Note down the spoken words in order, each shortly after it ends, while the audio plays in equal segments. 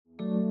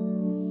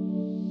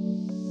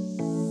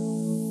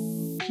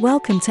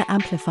Welcome to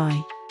Amplify,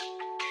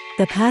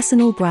 the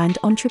Personal Brand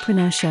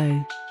Entrepreneur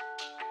Show.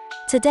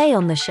 Today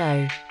on the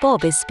show,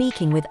 Bob is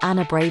speaking with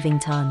Anna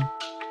Bravington.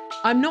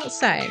 I'm not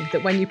saying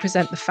that when you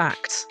present the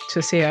facts to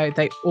a CEO,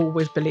 they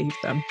always believe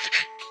them.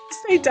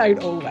 They don't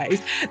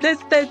always.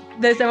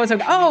 There's always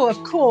like, oh,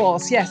 of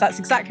course, yes, that's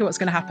exactly what's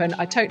going to happen.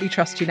 I totally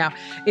trust you now.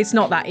 It's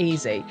not that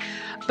easy.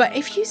 But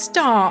if you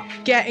start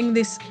getting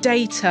this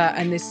data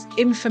and this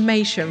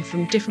information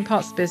from different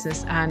parts of the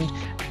business and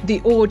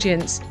the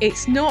audience,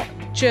 it's not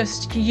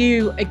just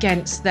you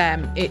against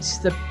them, it's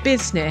the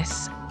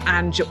business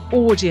and your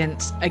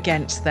audience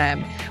against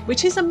them,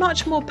 which is a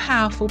much more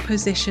powerful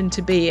position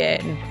to be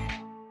in.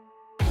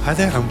 Hi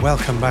there and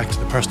welcome back to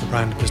the Personal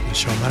Brand Business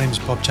Show. My name is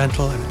Bob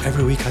Gentle and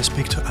every week I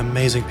speak to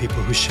amazing people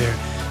who share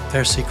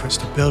their secrets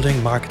to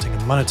building, marketing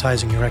and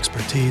monetizing your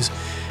expertise,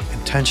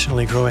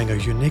 intentionally growing a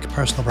unique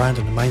personal brand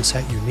and the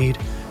mindset you need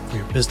for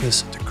your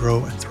business to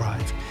grow and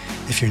thrive.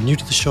 If you're new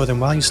to the show, then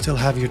while you still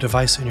have your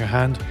device in your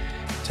hand,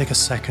 take a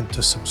second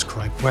to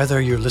subscribe. Whether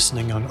you're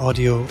listening on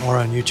audio or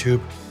on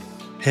YouTube,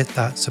 hit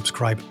that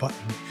subscribe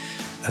button,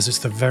 as it's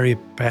the very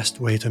best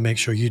way to make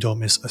sure you don't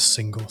miss a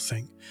single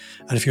thing.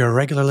 And if you're a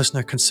regular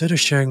listener, consider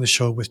sharing the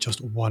show with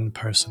just one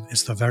person.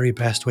 It's the very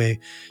best way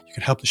you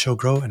can help the show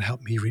grow and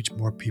help me reach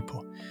more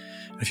people.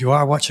 And if you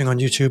are watching on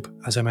YouTube,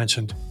 as I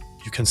mentioned,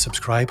 you can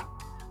subscribe,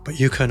 but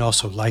you can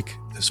also like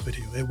this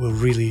video. It will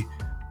really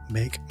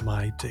make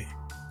my day.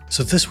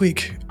 So this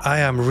week, I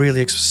am really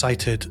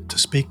excited to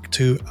speak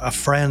to a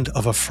friend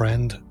of a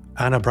friend,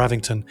 Anna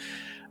Bravington.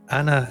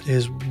 Anna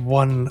is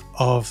one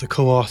of the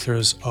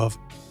co-authors of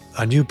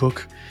a new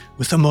book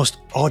with the most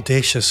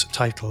audacious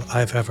title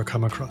I've ever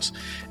come across.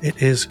 It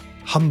is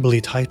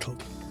humbly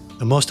titled,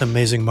 The Most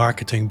Amazing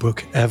Marketing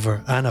Book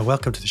Ever. Anna,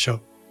 welcome to the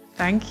show.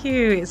 Thank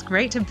you. It's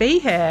great to be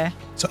here.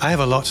 So I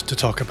have a lot to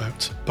talk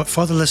about, but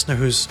for the listener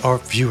or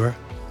viewer,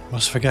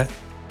 must forget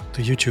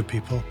the YouTube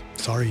people,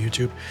 sorry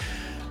YouTube,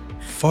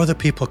 for the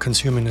people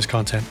consuming this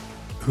content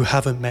who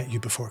haven't met you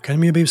before, can you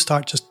maybe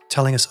start just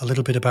telling us a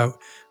little bit about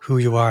who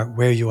you are,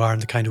 where you are,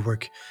 and the kind of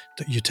work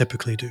that you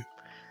typically do?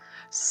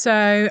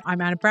 So I'm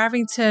Anna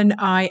Bravington.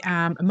 I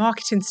am a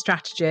marketing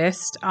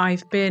strategist.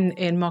 I've been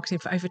in marketing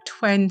for over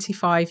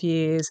 25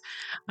 years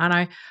and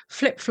I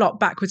flip-flop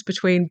backwards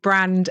between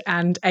brand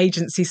and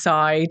agency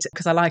side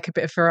because I like a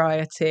bit of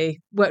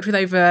variety. Worked with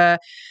over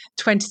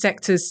 20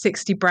 sectors,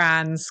 60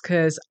 brands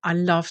because I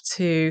love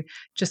to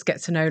just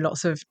get to know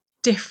lots of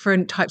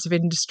different types of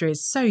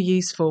industries. So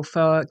useful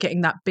for getting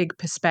that big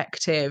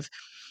perspective.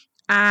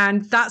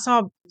 And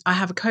I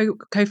have a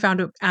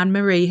co-founder,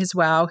 Anne-Marie, as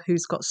well,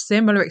 who's got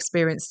similar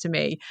experience to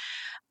me.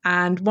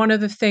 And one of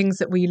the things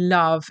that we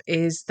love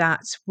is that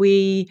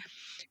we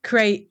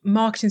create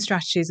marketing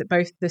strategies that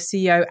both the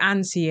CEO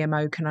and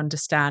CMO can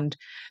understand.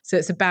 So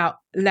it's about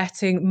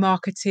letting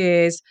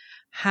marketeers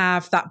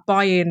have that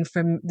buy-in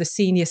from the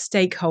senior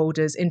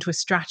stakeholders into a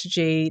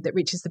strategy that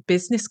reaches the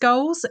business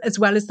goals as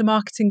well as the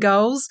marketing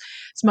goals.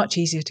 It's much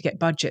easier to get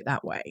budget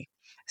that way.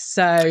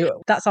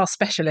 So that's our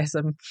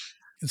specialism.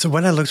 So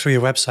when I looked through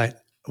your website,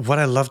 what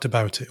I loved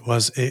about it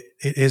was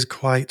it's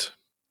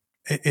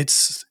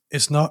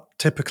not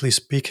typically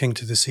speaking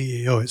to the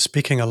CEO. It's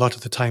speaking a lot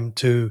of the time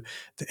to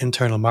the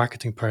internal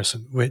marketing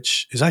person,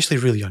 which is actually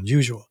really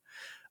unusual.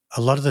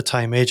 A lot of the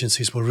time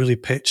agencies will really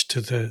pitch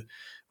to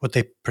what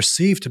they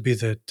perceive to be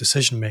the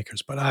decision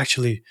makers, but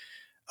actually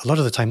a lot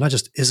of the time that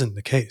just isn't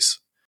the case.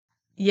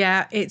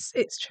 Yeah,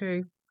 it's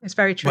true. It's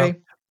very true. Well,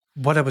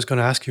 what I was going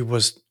to ask you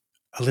was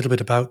a little bit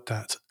about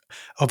that.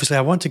 Obviously,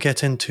 I want to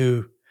get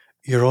into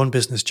your own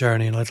business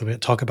journey in a little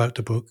bit, talk about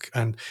the book.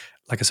 And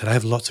like I said, I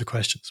have lots of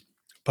questions.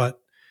 But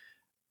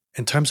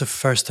in terms of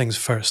first things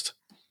first,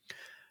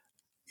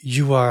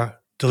 you are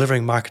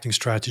delivering marketing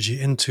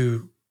strategy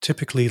into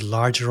typically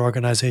larger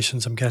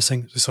organizations, I'm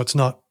guessing. So it's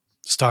not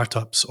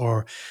startups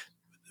or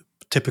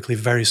typically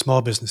very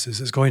small businesses.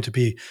 It's going to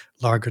be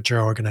larger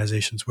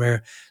organizations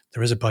where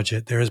there is a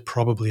budget, there is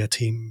probably a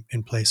team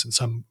in place in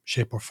some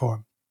shape or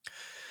form.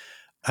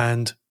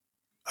 And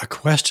a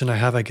question I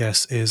have, I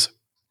guess, is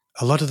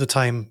a lot of the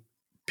time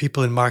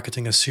people in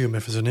marketing assume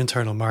if there's an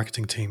internal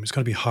marketing team, it's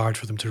going to be hard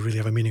for them to really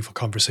have a meaningful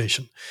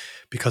conversation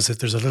because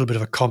there's a little bit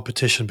of a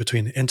competition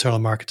between internal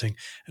marketing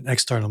and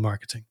external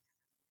marketing.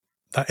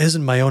 That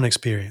isn't my own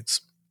experience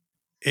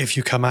if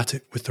you come at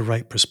it with the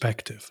right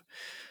perspective.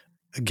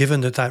 Given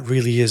that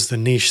really is the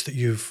niche that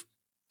you've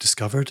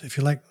discovered, if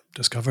you like,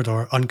 discovered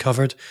or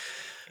uncovered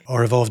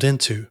or evolved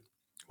into,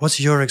 what's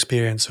your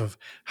experience of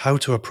how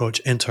to approach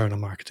internal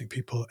marketing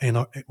people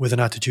with an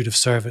attitude of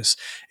service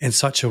in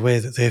such a way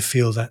that they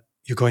feel that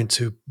you're going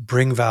to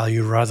bring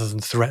value rather than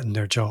threaten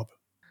their job?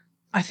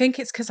 I think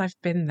it's because I've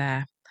been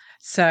there.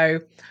 So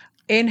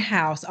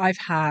in-house, I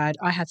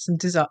had some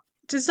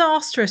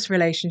disastrous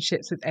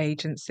relationships with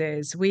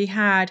agencies. We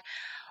had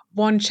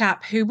one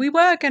chap who we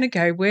were going to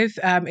go with.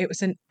 It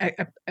was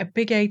a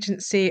big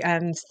agency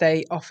and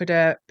they offered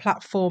a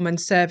platform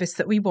and service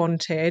that we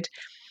wanted.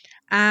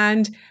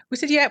 And we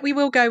said, yeah, we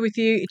will go with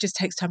you. It just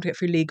takes time to get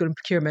through legal and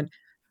procurement.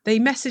 They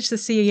messaged the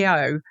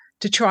CEO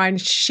to try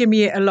and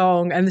shimmy it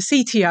along, and the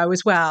CTO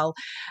as well.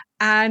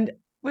 And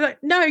we're like,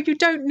 no, you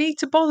don't need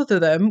to bother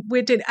them.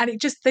 We did,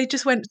 and they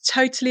just went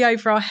totally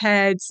over our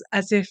heads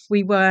as if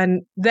we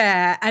weren't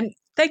there. And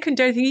they couldn't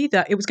do anything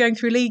either. It was going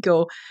through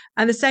legal.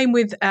 And the same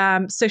with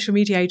social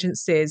media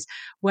agencies,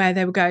 where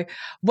they would go,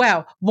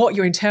 well, what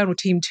your internal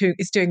team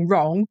is doing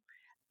wrong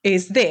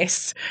is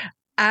this.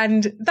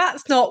 And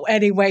that's not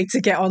any way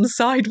to get on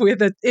side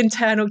with an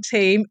internal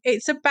team.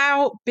 It's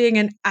about being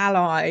an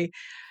ally,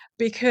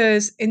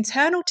 because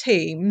internal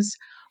teams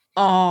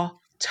are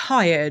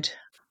tired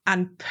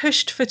and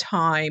pushed for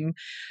time.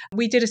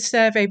 We did a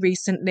survey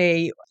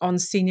recently on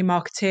senior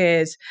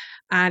marketeers,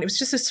 and it was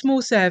just a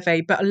small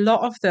survey, but a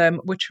lot of them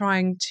were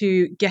trying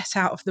to get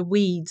out of the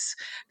weeds,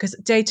 because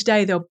day to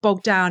day they were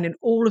bogged down in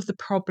all of the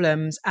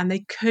problems and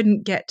they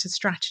couldn't get to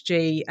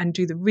strategy and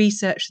do the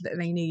research that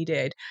they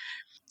needed.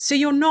 So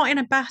you're not in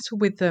a battle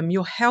with them,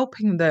 you're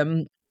helping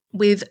them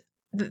with,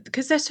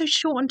 because they're so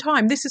short on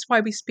time. This is why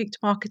we speak to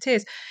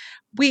marketeers.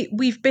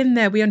 We've been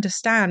there. We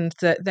understand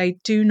that they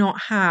do not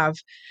have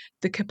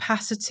the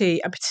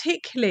capacity, and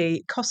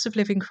particularly cost of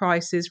living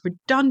crisis,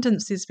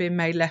 redundancies being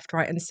made left,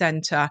 right, and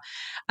centre.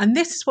 And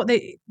this is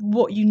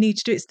what you need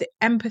to do. It's the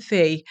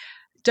empathy.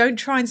 Don't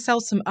try and sell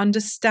them.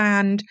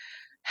 Understand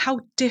how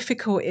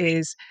difficult it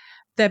is.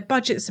 Their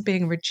budgets are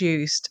being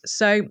reduced,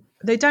 so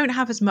they don't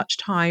have as much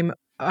time.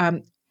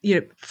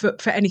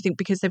 For anything,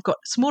 because they've got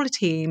smaller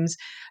teams,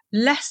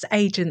 less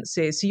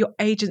agencies. So your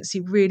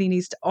agency really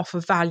needs to offer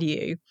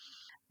value.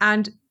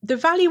 And the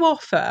value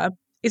offer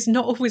is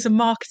not always a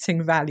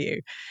marketing value.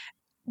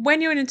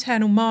 When you're an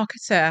internal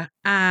marketer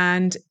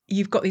and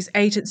you've got these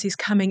agencies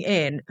coming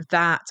in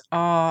that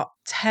are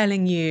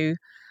telling you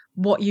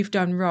what you've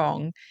done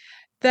wrong,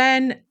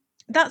 then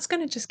that's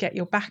going to just get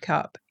your back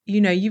up.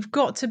 You've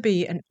got to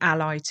be an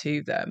ally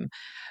to them,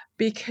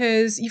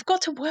 because you've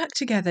got to work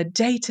together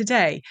day to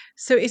day.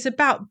 So it's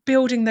about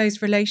building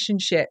those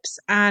relationships.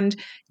 And,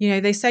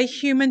 they say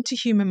human to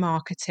human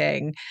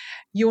marketing.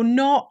 You're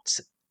not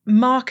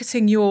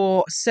marketing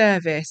your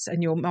service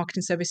and your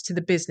marketing service to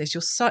the business.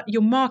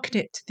 You're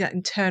marketing it to that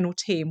internal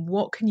team.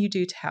 What can you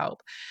do to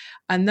help?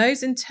 And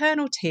those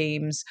internal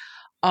teams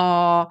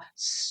are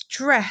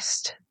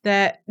stressed.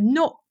 They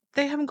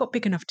haven't got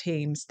big enough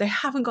teams. They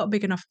haven't got a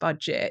big enough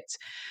budget.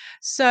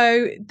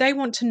 So they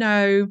want to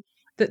know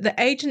that the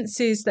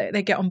agencies that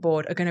they get on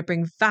board are going to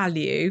bring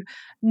value,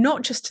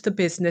 not just to the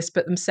business,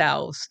 but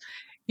themselves.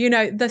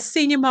 The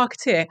senior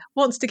marketeer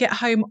wants to get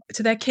home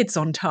to their kids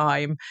on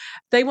time.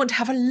 They want to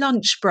have a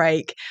lunch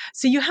break.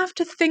 So you have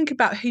to think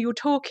about who you're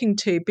talking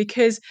to,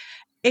 because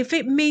if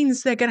it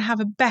means they're going to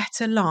have a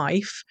better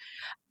life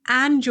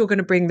and you're going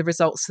to bring the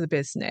results to the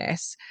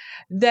business,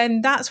 then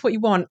that's what you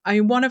want. I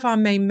mean, one of our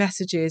main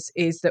messages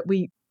is that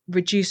we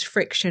reduce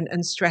friction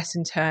and stress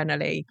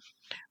internally,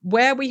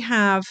 where we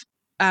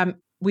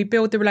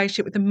build the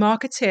relationship with the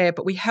marketeer,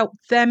 but we help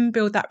them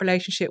build that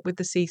relationship with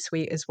the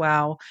C-suite as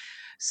well.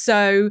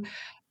 So,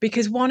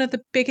 because one of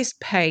the biggest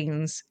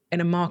pains in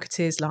a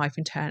marketeer's life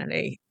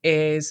internally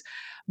is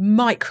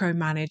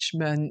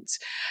micromanagement,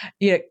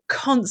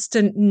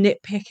 constant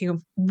nitpicking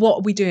of what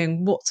are we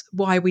doing,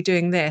 why are we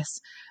doing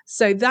this.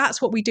 So that's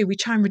what we do. We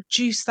try and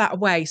reduce that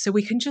away so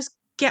we can just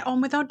get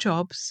on with our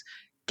jobs,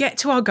 get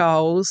to our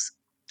goals.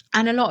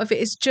 And a lot of it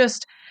is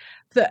just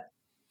that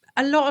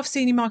a lot of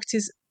senior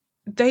marketers,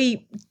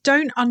 they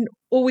don't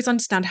always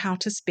understand how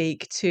to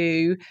speak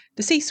to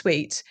the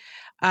C-suite.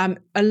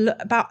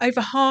 About over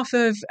half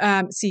of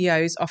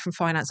CEOs are from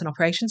finance and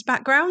operations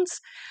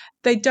backgrounds.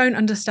 They don't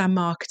understand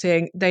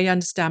marketing. They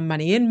understand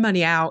money in,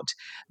 money out.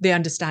 They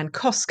understand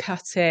cost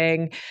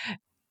cutting.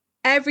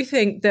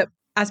 Everything that,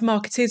 as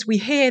marketers, we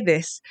hear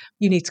this: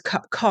 you need to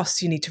cut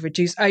costs, you need to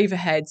reduce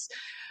overheads.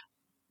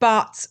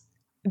 But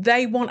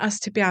they want us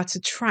to be able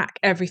to track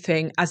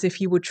everything as if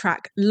you would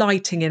track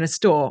lighting in a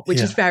store,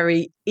 which is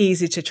very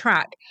easy to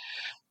track.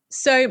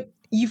 So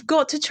you've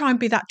got to try and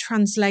be that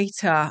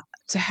translator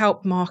to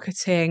help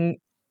marketing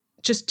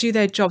just do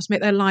their jobs, make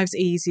their lives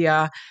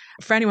easier.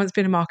 For anyone that's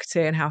been a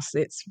marketer in-house,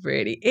 it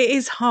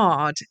is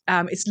hard.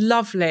 It's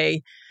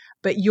lovely,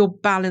 but you're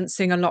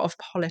balancing a lot of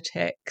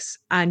politics,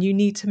 and you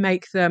need to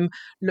make them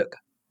look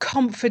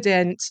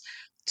confident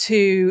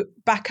to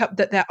back up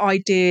that their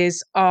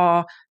ideas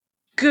are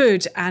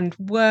good and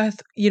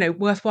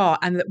worthwhile,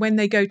 and that when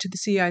they go to the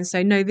CEO and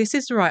say, no, this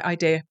is the right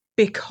idea,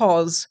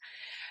 because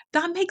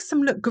that makes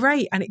them look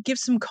great and it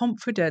gives them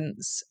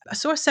confidence. I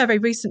saw a survey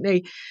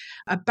recently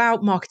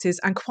about marketers,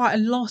 and quite a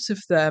lot of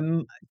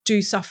them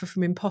do suffer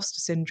from imposter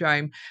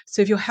syndrome.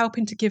 So if you're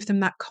helping to give them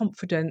that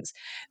confidence,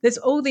 there's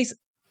all these,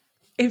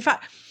 in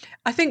fact,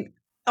 I think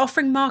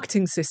offering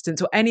marketing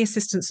assistance or any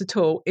assistance at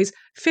all is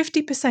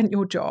 50%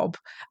 your job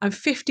and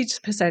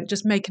 50%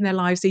 just making their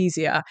lives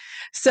easier.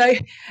 So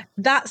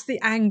that's the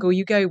angle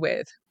you go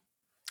with.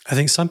 I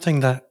think something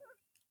that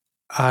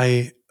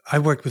I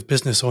worked with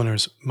business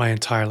owners my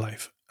entire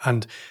life,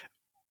 and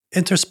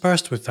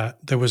interspersed with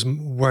that, there was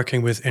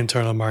working with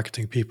internal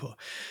marketing people.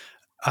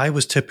 I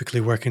was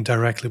typically working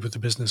directly with the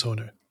business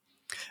owner.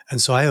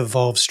 And so I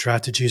evolved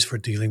strategies for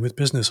dealing with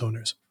business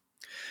owners.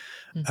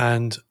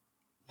 And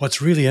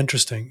what's really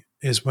interesting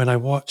is when I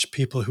watch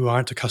people who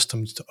aren't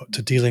accustomed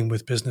to dealing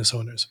with business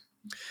owners,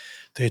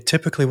 they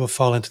typically will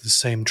fall into the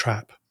same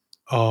trap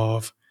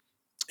of,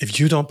 if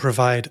you don't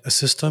provide a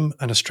system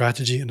and a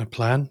strategy and a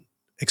plan,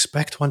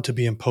 expect one to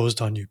be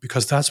imposed on you,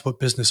 because that's what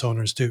business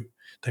owners do.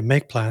 They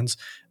make plans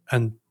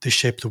and they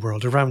shape the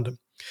world around them.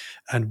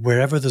 And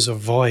wherever there's a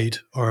void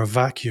or a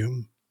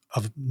vacuum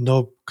of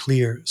no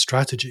clear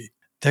strategy,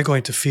 they're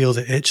going to feel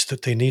the itch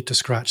that they need to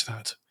scratch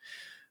that.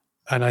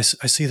 And I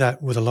see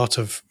that with a lot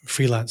of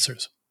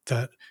freelancers,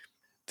 that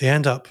they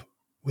end up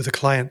with a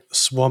client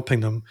swamping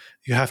them.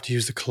 You have to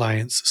use the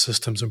client's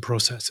systems and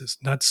processes.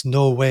 That's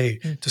no way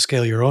to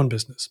scale your own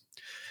business.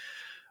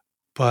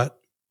 But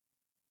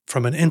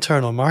from an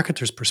internal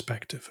marketer's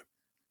perspective,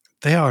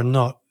 they are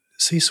not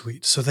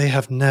C-suite, so they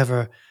have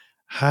never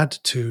had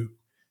to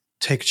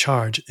take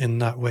charge in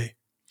that way.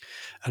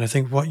 And I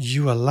think what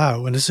you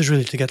allow, and this is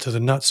really to get to the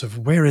nuts of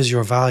where is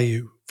your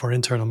value for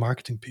internal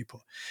marketing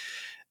people,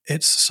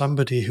 it's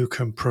somebody who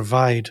can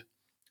provide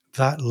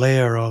that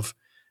layer of,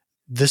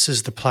 this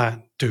is the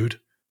plan, dude,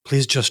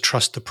 please just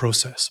trust the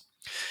process.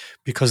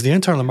 Because the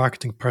internal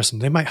marketing person,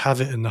 they might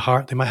have it in the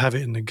heart, they might have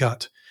it in the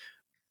gut,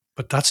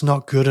 but that's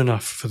not good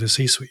enough for the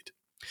C-suite.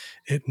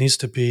 It needs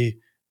to be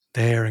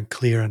there and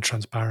clear and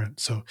transparent.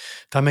 So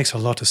that makes a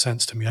lot of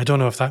sense to me. I don't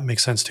know if that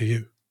makes sense to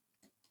you.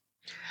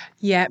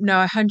 Yeah, no,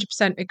 I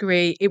 100%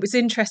 agree. It was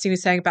interesting you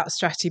saying about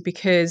strategy,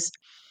 because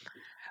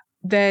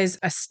there's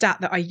a stat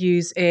that I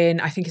use in,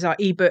 I think is our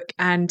ebook,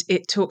 and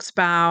it talks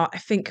about, I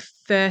think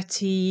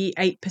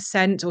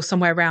 38% or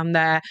somewhere around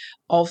there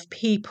of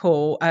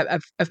people,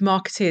 of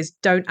marketers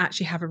don't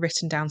actually have a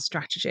written down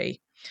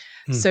strategy.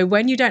 So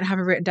when you don't have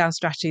a written down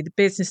strategy, the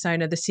business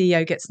owner, the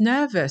CEO gets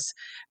nervous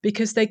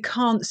because they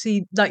can't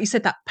see, like you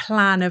said, that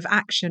plan of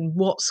action,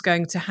 what's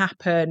going to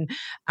happen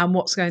and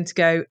what's going to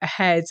go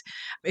ahead.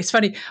 It's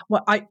funny.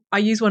 Well, I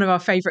use one of our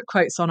favorite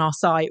quotes on our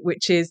site,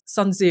 which is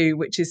Sun Tzu,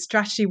 which is,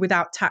 strategy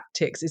without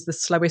tactics is the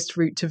slowest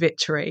route to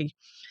victory.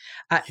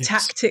 Yes.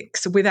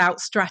 Tactics without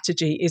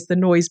strategy is the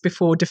noise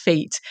before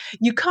defeat.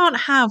 You can't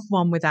have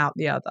one without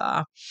the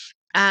other.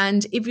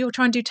 And if you're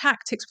trying to do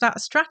tactics without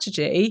a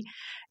strategy,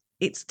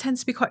 it tends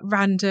to be quite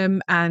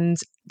random and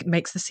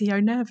makes the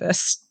CEO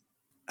nervous.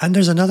 And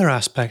there's another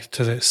aspect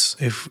to this,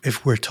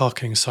 if we're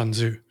talking Sun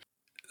Tzu.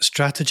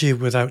 Strategy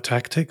without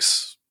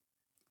tactics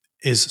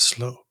is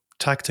slow.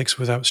 Tactics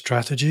without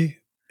strategy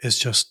is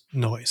just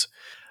noise.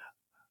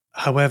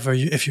 However,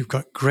 if you've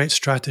got great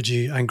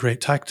strategy and great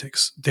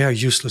tactics, they are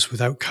useless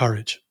without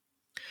courage.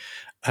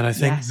 And I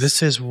think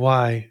this is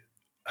why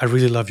I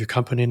really love your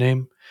company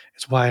name.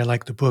 It's why I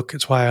like the book.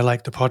 It's why I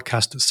like the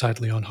podcast that's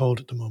sadly on hold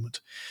at the moment.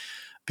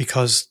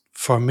 Because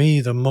for me,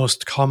 the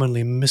most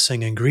commonly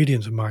missing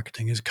ingredient of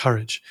marketing is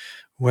courage,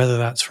 whether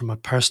that's from a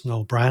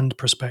personal brand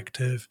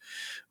perspective,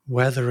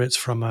 whether it's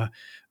from a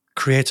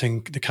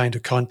creating the kind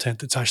of content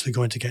that's actually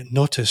going to get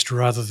noticed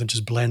rather than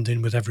just blend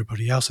in with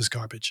everybody else's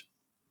garbage.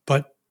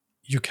 But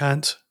you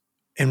can't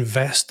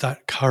invest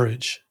that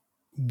courage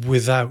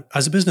without,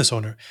 as a business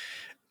owner,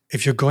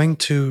 if you're going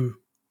to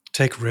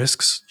take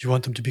risks, you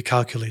want them to be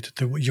calculated.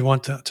 You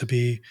want that to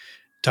be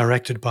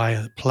directed by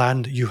a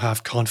plan that you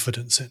have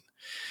confidence in.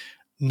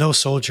 No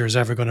soldier is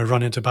ever going to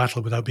run into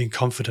battle without being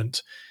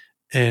confident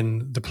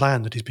in the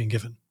plan that he's been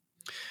given.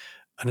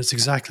 And it's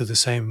exactly the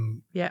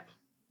same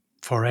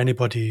for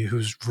anybody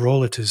whose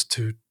role it is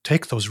to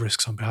take those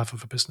risks on behalf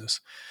of a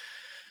business.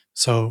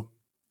 So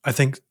I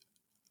think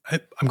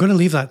I'm going to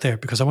leave that there,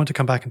 because I want to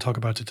come back and talk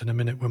about it in a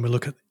minute when we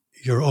look at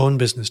your own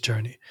business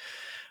journey.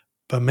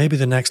 But maybe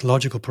the next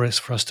logical place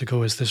for us to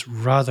go is this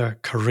rather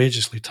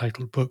courageously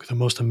titled book, The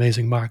Most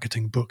Amazing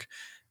Marketing Book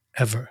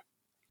Ever.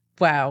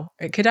 Well,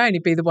 it could only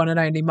be the one and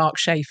only Mark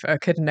Schaefer,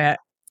 couldn't it?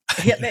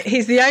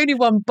 He's the only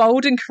one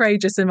bold and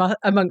courageous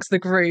amongst the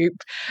group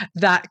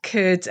that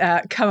could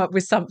come up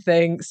with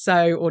something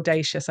so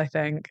audacious, I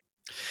think.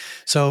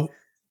 So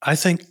I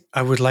think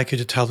I would like you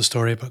to tell the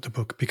story about the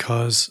book,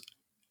 because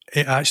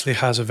it actually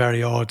has a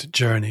very odd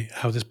journey,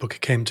 how this book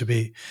came to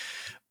be.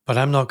 But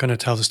I'm not going to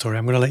tell the story.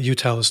 I'm going to let you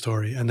tell the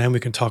story, and then we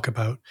can talk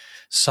about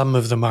some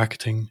of the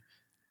marketing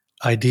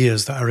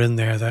ideas that are in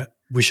there that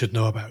we should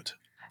know about.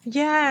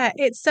 Yeah,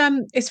 it's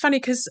funny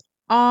because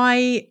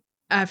I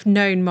have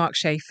known Mark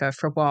Schaefer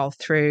for a while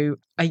through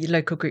a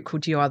local group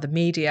called You Are the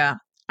Media,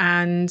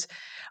 and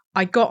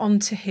I got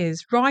onto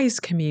his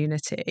Rise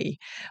community,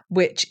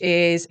 which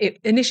is, it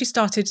initially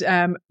started,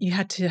 you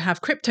had to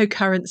have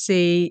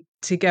cryptocurrency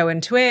to go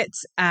into it,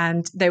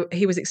 and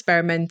he was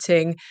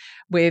experimenting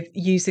with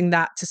using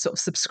that to sort of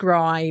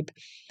subscribe.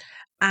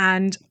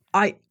 And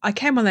I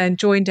came on there and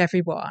joined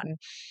everyone,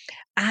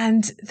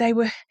 and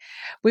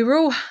we were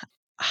all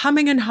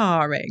humming and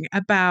hawing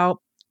about,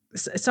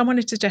 someone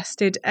had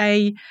suggested,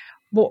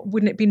 what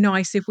wouldn't it be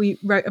nice if we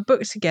wrote a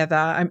book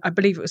together? I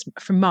believe it was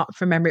from Mark,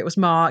 from memory, it was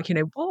Mark,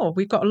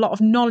 we've got a lot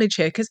of knowledge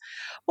here. Because,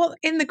 well,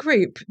 in the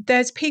group,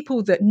 there's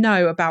people that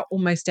know about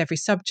almost every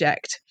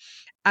subject.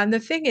 And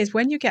the thing is,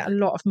 when you get a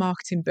lot of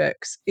marketing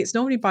books, it's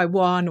normally by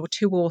one or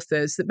two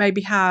authors that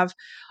maybe have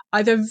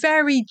either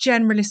very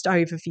generalist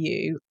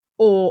overview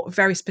or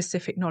very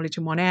specific knowledge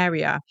in one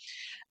area.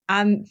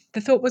 And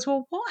the thought was,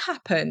 well, what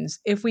happens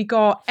if we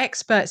got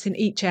experts in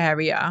each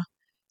area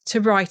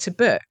to write a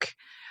book?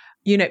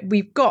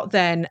 We've got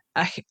then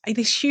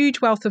this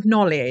huge wealth of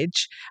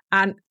knowledge.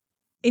 And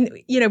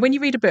when you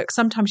read a book,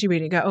 sometimes you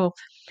read it and go, oh,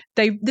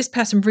 this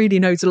person really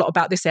knows a lot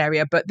about this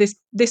area, but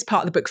this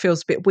part of the book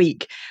feels a bit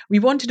weak. We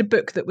wanted a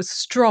book that was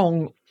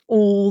strong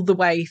all the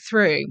way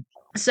through.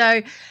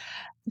 So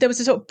there was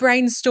a sort of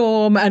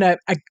brainstorm, and a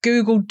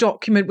Google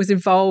document was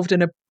involved,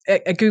 and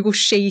a Google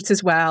sheet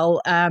as well.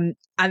 And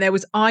there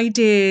was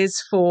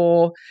ideas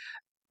for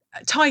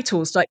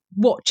titles, like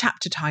what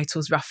chapter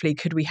titles roughly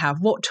could we have?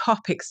 What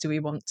topics do we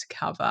want to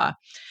cover?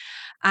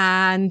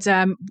 And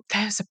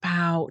there's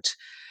about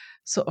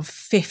sort of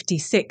 50,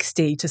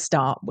 60 to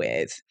start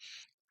with.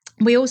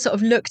 We all sort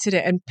of looked at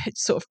it and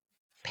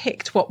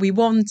picked what we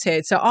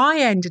wanted. So I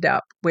ended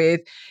up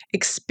with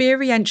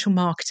experiential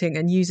marketing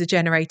and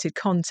user-generated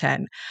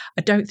content.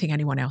 I don't think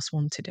anyone else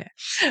wanted it.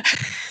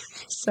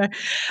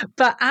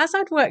 But as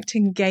I'd worked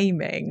in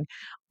gaming,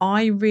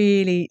 I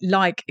really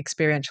like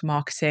experiential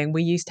marketing. I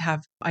used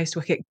to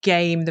work at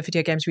Game, the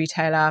video games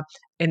retailer,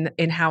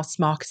 in-house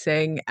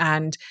marketing,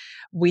 and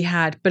we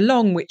had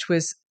Belong, which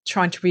was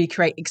trying to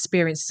recreate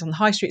experiences on the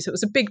high street. So it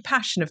was a big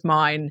passion of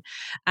mine,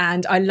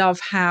 and I love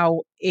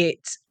how it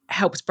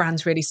helps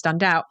brands really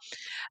stand out.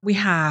 We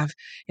have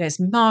it's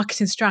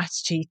marketing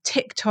strategy,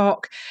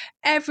 TikTok,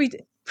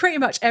 pretty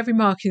much every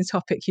marketing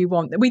topic you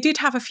want. We did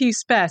have a few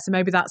spare, so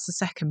maybe that's the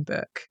second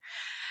book.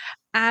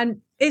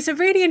 And it's a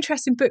really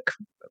interesting book,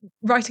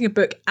 writing a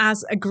book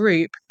as a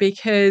group,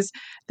 because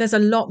there's a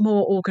lot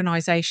more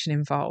organisation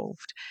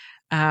involved.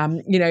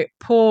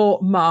 Poor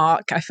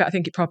Mark, I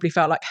think it probably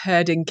felt like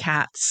herding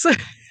cats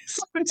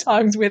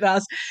sometimes with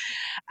us,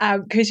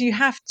 because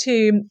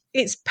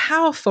it's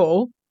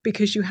powerful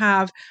because you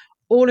have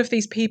all of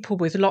these people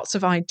with lots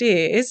of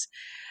ideas,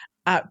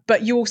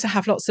 but you also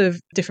have lots of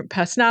different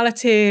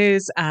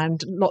personalities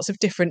and lots of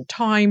different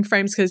time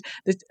frames, because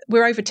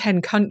we're over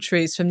 10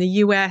 countries, from the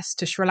US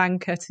to Sri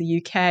Lanka to the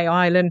UK,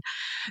 Ireland.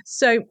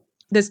 So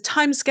there's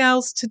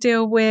timescales to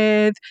deal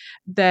with.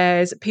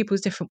 There's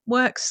people's different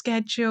work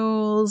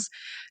schedules.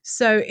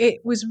 So it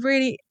was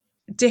really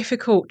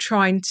difficult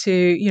trying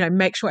to,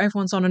 make sure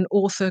everyone's on an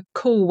author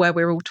call where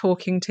we're all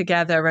talking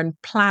together and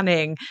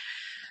planning.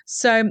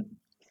 So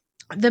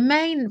the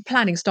main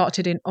planning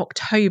started in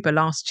October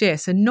last year,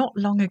 so not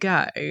long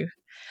ago.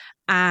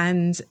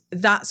 And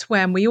that's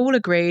when we all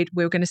agreed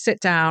we were going to sit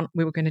down,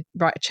 we were going to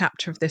write a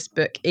chapter of this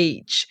book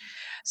each.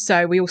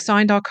 So we all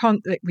signed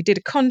we did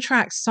a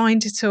contract,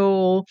 signed it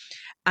all,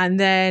 and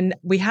then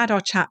we had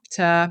our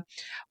chapter.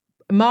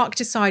 Mark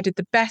decided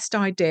the best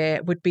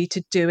idea would be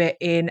to do it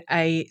in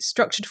a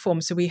structured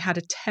form. So we had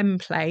a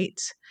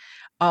template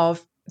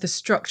of the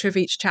structure of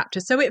each chapter.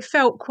 So it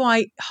felt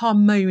quite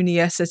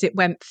harmonious as it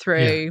went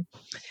through.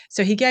 Yeah.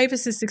 So he gave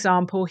us this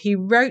example. He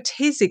wrote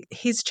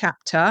his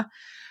chapter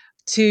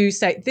to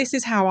say, this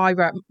is how I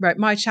wrote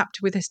my chapter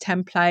with this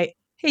template.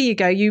 Here you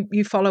go,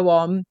 you follow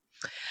on.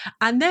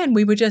 And then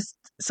we were just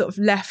sort of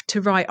left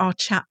to write our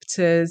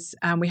chapters,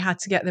 and we had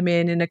to get them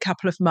in a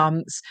couple of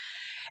months.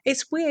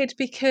 It's weird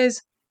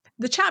because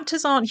the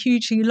chapters aren't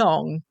hugely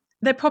long.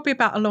 They're probably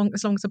about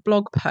as long as a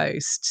blog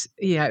post,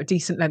 a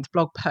decent length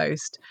blog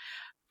post.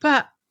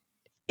 But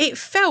it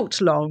felt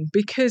long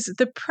because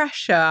the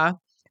pressure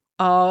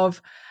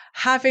of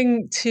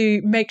having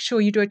to make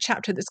sure you do a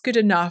chapter that's good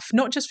enough,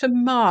 not just for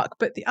Mark,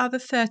 but the other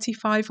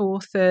 35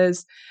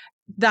 authors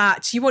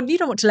that you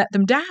don't want to let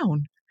them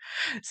down.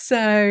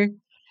 So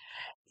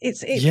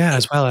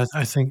as well.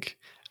 I think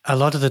a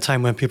lot of the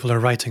time when people are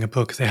writing a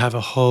book, they have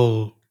a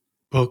whole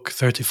book,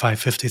 35,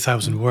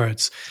 50,000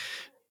 words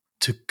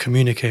to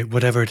communicate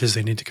whatever it is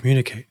they need to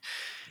communicate.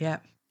 Yeah.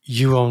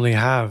 You only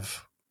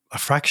have a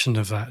fraction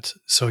of that.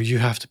 So you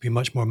have to be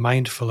much more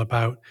mindful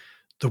about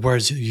the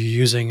words that you're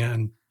using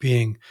and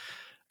being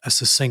as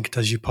succinct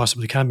as you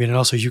possibly can be. And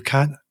also, you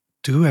can't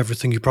do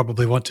everything you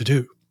probably want to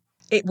do.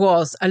 It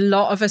was. A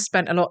lot of us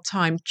spent a lot of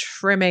time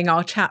trimming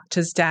our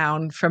chapters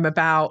down from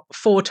about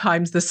 4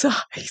 times the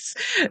size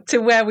to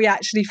where we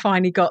actually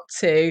finally got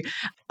to.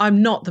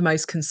 I'm not the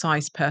most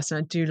concise person.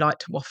 I do like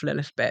to waffle a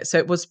little bit. So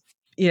it was,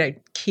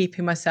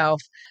 keeping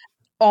myself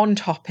on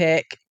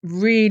topic,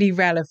 really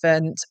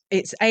relevant.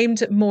 It's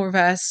aimed at more of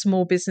a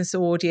small business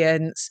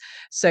audience.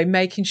 So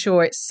making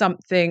sure it's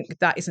something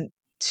that isn't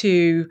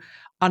too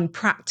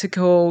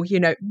unpractical,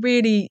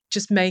 really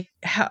just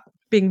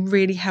being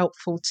really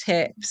helpful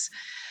tips.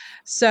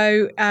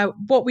 So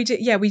what we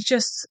did, we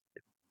just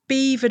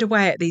beavered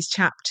away at these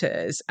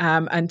chapters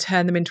and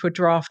turned them into a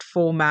draft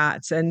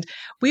format. And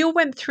we all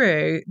went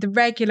through the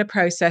regular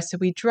process. So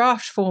we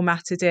draft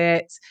formatted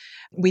it.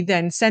 We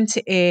then sent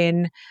it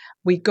in.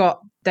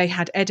 They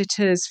had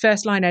editors,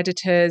 first line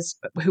editors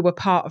who were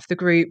part of the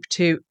group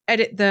to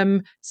edit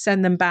them,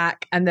 send them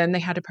back, and then they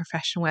had a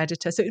professional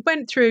editor. So it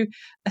went through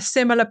a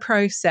similar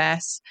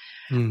process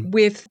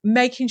with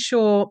making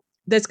sure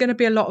there's going to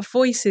be a lot of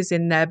voices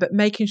in there, but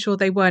making sure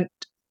they weren't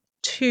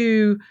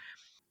too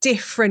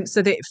different,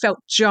 so that it felt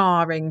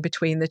jarring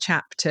between the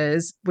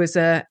chapters, was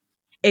a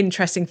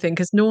interesting thing,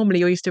 because normally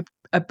you're used to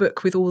a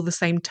book with all the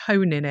same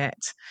tone in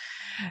it.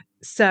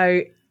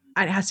 So,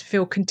 and it has to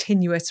feel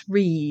continuous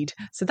read.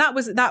 So that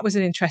was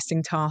an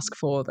interesting task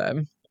for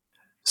them.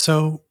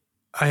 So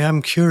I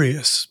am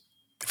curious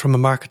from a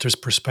marketer's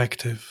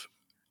perspective.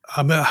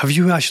 Have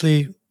you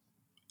actually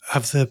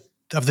have the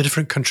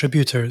different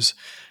contributors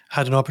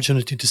had an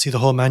opportunity to see the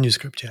whole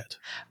manuscript yet?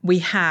 We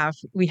have.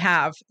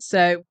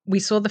 So we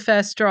saw the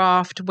first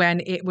draft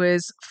when it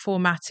was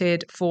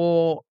formatted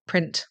for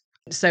print.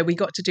 So we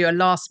got to do a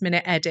last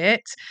minute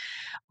edit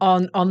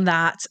on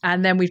that.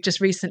 And then we've just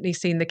recently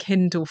seen the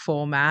Kindle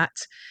format.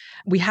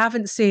 We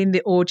haven't seen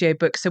the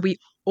audiobook. So we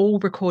all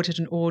recorded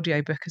an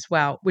audiobook as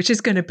well, which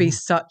is going to be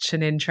such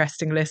an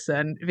interesting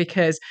listen,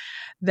 because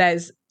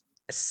there's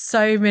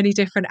so many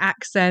different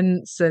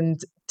accents and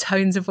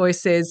tones of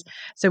voices.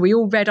 So we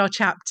all read our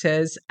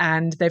chapters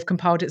and they've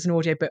compiled it as an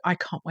audiobook. I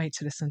can't wait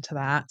to listen to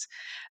that.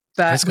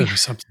 But That's going to be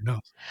something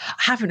else.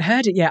 I haven't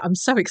heard it yet. I'm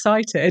so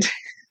excited.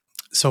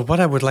 So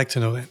what I would like to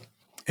know then,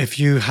 if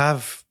you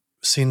have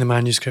seen the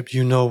manuscript,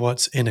 you know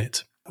what's in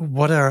it.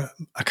 What are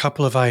a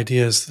couple of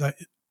ideas that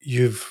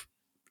you've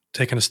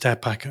taken a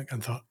step back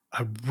and thought,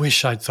 I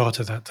wish I'd thought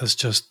of that. That's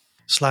just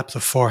slap the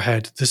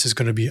forehead. This is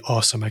going to be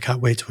awesome. I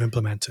can't wait to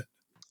implement it.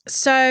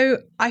 So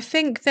I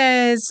think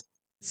there's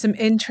some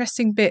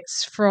interesting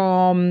bits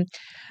from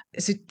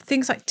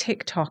things like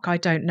TikTok. I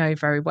don't know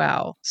very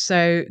well.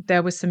 So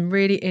there was some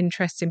really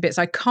interesting bits.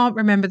 I can't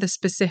remember the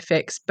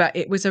specifics, but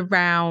it was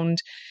around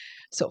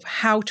sort of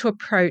how to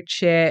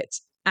approach it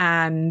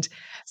and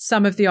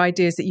some of the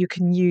ideas that you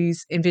can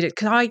use in video.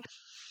 Because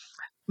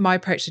my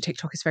approach to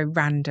TikTok is very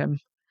random.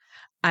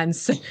 And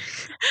so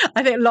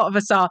I think a lot of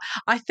us are.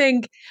 I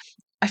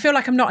feel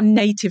like I'm not a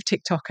native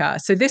TikToker.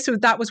 So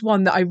that was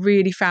one that I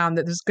really found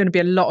that there's going to be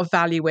a lot of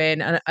value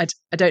in. And I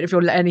don't know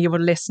if any of your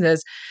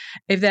listeners,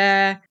 if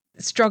they're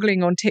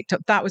struggling on TikTok,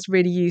 that was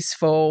really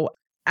useful.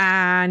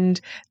 And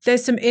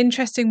there's some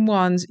interesting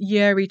ones.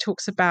 Yuri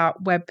talks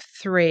about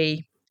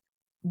Web3,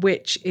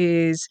 which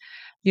is,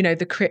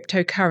 the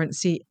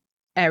cryptocurrency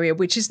area,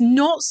 which is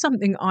not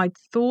something I'd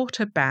thought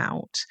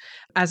about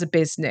as a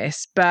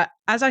business. But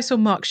as I saw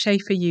Mark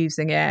Schaefer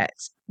using it,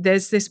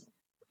 there's this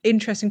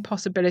interesting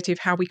possibility of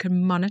how we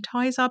can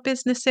monetize our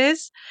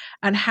businesses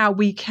and how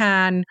we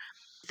can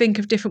think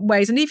of different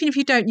ways. And even if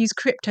you don't use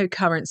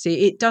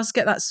cryptocurrency, it does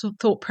get that sort of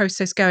thought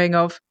process going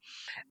of,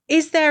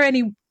 is there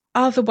any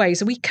other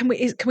ways? Can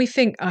we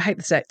think, I hate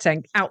the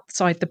saying,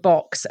 outside the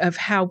box of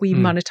how we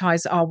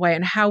monetize our way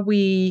and how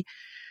we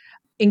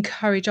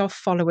encourage our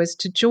followers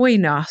to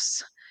join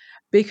us?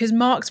 Because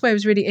Mark's way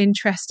was really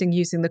interesting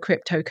using the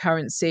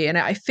cryptocurrency. And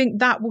I think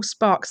that will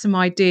spark some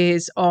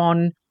ideas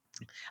on,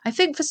 I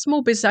think for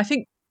small business, I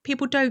think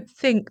people don't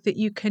think that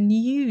you can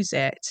use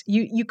it.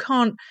 You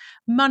can't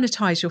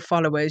monetize your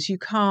followers. You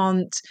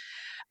can't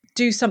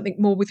do something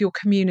more with your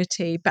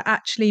community, but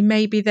actually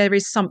maybe there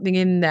is something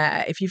in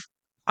there.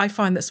 I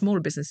find that smaller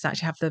businesses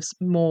actually have those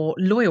more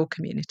loyal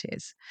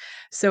communities.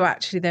 So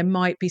actually there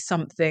might be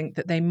something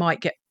that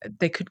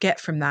they could get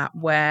from that,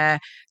 where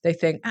they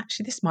think,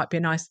 actually, this might be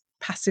a nice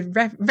passive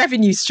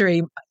revenue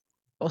stream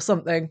or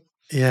something.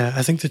 Yeah,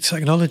 I think the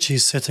technology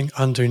is sitting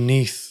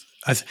underneath.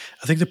 I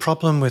think the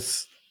problem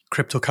with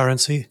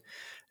cryptocurrency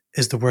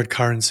is the word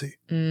currency.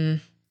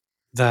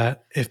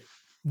 That if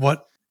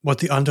what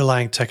the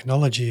underlying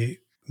technology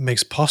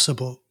makes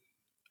possible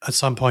at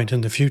some point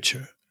in the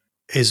future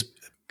is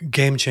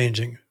game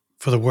changing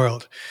for the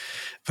world.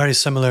 Very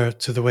similar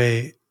to the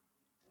way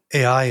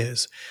AI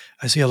is.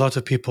 I see a lot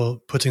of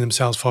people putting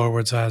themselves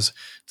forwards as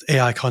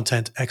AI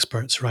content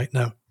experts right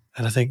now.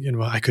 And I think,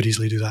 I could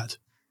easily do that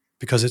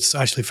because it's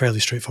actually fairly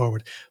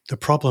straightforward. The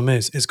problem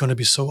is it's going to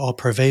be so all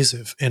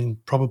pervasive in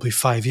probably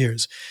 5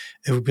 years.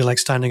 It would be like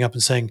standing up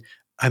and saying,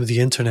 I'm the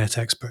internet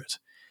expert.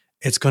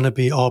 It's going to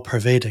be all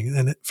pervading.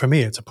 And for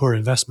me, it's a poor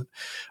investment.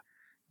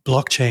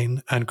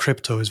 Blockchain and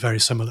crypto is very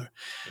similar.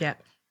 Yeah.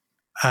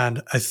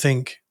 And I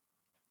think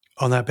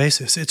on that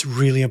basis, it's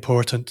really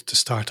important to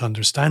start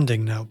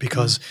understanding now,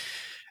 because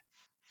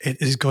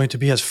it is going to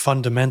be as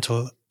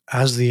fundamental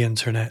as the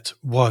internet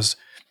was.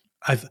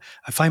 I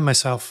find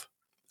myself,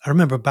 I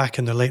remember back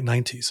in the late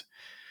 90s,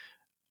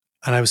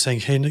 and I was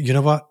saying, hey, you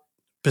know what?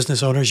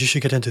 Business owners, you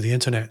should get into the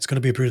internet. It's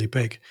going to be really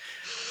big.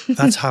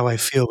 That's how I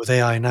feel with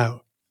AI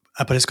now.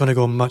 But it's going to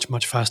go much,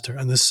 much faster.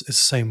 And this is the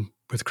same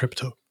with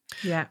crypto.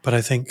 Yeah. But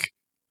I think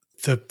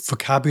the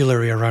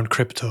vocabulary around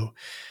crypto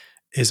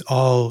is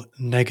all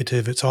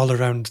negative. It's all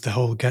around the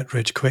whole get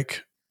rich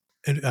quick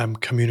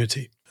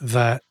community,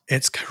 that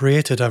it's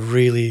created a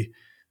really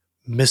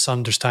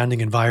misunderstanding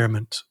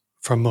environment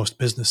for most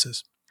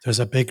businesses. There's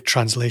a big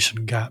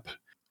translation gap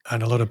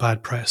and a lot of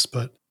bad press,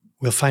 but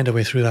we'll find a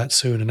way through that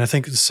soon. And I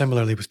think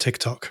similarly with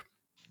TikTok.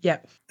 Yeah.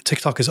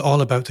 TikTok is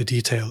all about the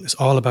detail. It's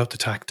all about the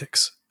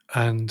tactics.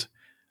 And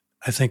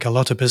I think a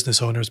lot of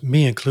business owners,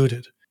 me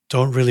included,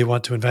 don't really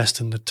want to invest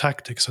in the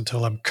tactics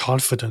until I'm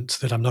confident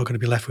that I'm not going to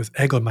be left with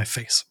egg on my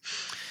face.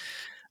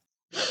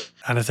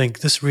 And I think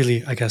this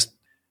really, I guess,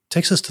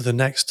 takes us to the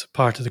next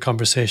part of the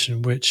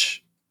conversation,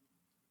 which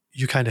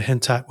you kind of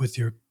hint at with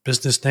your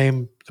business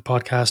name, the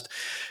podcast,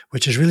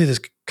 which is really this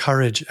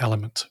courage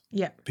element.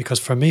 Yeah. Because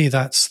for me,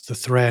 that's the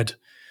thread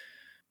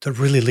that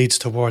really leads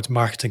towards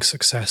marketing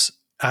success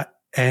at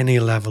any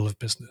level of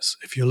business.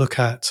 If you look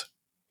at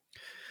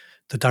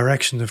the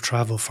direction of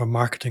travel for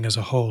marketing as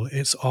a whole,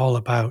 it's all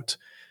about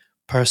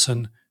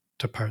person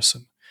to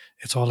person.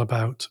 It's all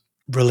about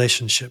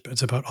relationship.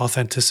 It's about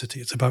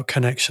authenticity. It's about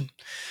connection.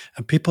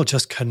 And people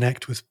just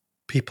connect with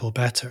people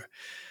better.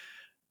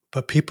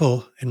 But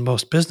people in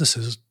most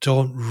businesses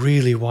don't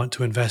really want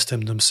to invest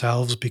in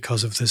themselves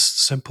because of this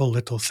simple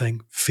little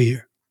thing,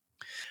 fear.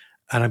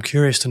 And I'm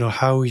curious to know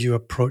how you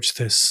approach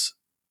this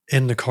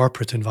in the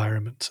corporate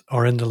environment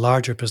or in the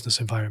larger business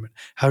environment.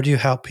 How do you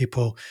help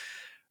people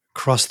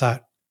cross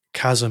that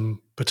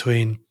chasm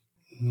between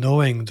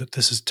knowing that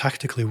this is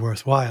tactically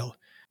worthwhile,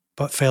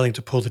 but failing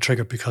to pull the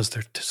trigger because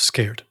they're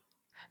scared?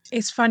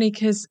 It's funny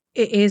because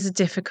it is a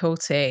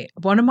difficulty.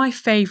 One of my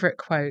favorite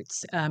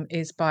quotes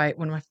is by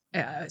one of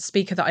my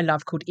speaker that I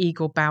love called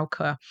Igor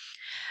Bauker.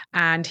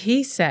 And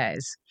he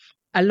says,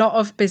 a lot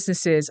of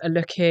businesses are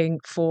looking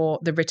for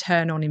the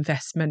return on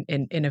investment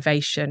in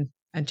innovation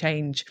and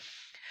change.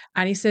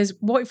 And he says,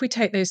 what if we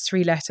take those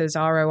three letters,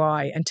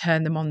 ROI, and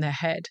turn them on their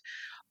head?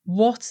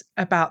 What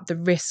about the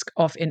risk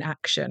of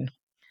inaction?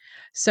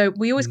 So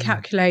we always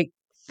calculate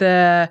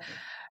the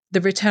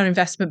return on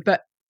investment,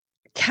 but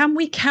can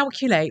we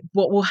calculate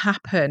what will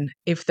happen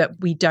if that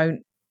we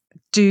don't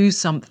do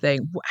something?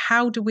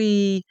 How do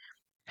we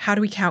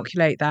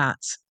calculate that?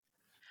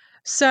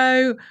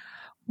 So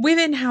with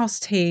in-house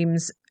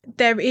teams,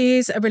 there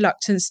is a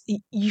reluctance.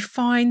 You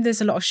find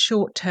there's a lot of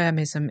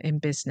short-termism in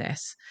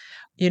business.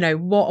 You know,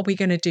 what are we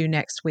going to do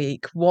next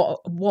week? What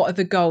are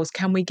the goals?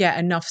 Can we get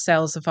enough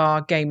sales of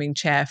our gaming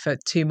chair for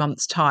 2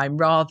 months' time,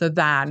 rather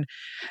than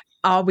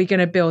are we going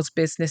to build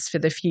business for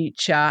the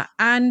future?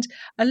 And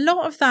a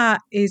lot of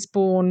that is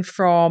born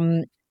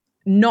from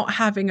not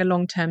having a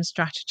long-term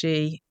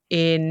strategy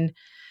and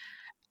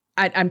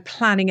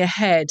planning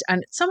ahead.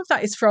 And some of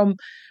that is from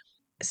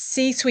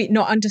C-suite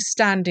not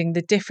understanding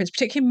the difference,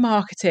 particularly in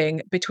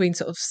marketing, between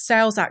sort of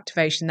sales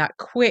activation, that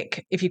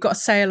quick, if you've got a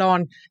sale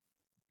on,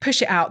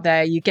 push it out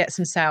there, you get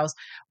some sales,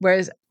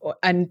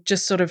 and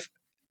just sort of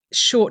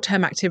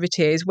short-term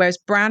activities, whereas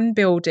brand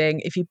building,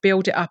 if you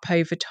build it up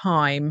over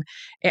time,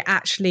 it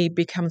actually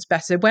becomes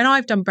better. When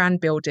I've done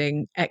brand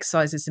building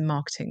exercises in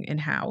marketing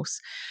in-house,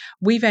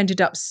 we've ended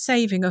up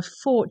saving a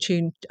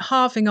fortune,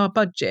 halving our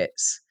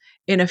budgets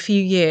in a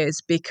few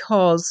years,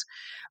 because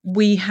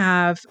we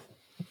have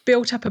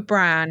built up a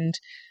brand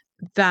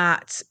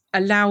that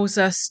allows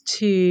us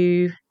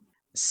to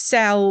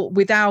sell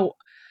without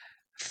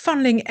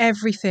funneling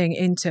everything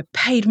into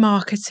paid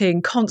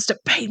marketing, constant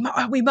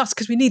we must,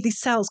 because we need these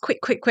sales quick.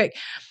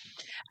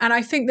 And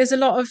I think there's a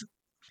lot of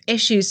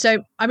issues. So,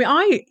 I mean,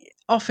 I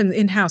often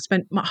in-house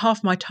spent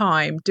half my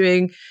time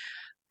doing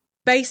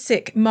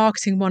basic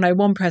marketing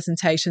 101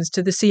 presentations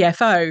to the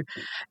CFO,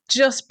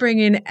 just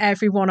bringing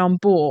everyone on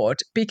board,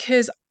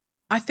 because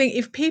I think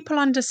if people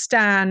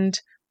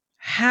understand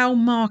how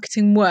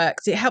marketing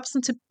works, it helps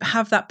them to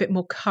have that bit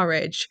more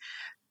courage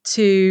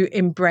to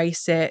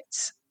embrace it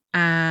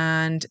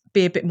and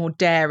be a bit more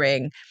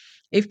daring.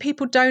 If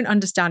people don't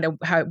understand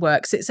how it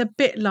works, it's a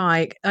bit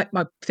like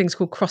my thing's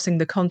called crossing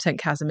the content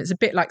chasm. It's a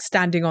bit like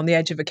standing on the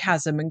edge of a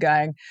chasm and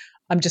going,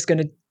 I'm just going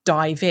to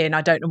dive in.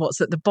 I don't know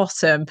what's at the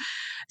bottom.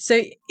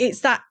 So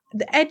it's that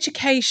the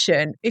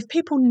education, if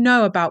people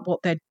know about what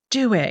they're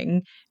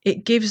doing,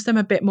 it gives them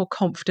a bit more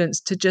confidence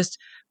to just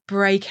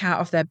break out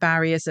of their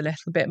barriers a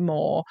little bit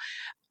more.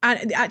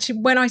 And actually,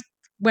 when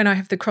I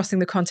have the Crossing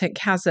the Content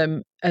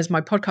Chasm as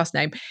my podcast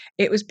name,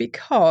 it was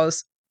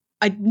because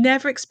I'd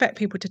never expect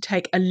people to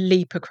take a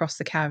leap across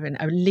the chasm,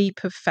 a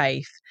leap of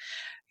faith.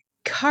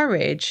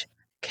 Courage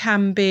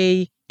can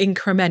be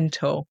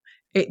incremental.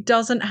 It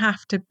doesn't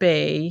have to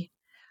be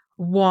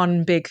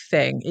one big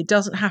thing. It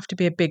doesn't have to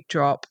be a big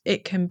drop.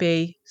 It can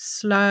be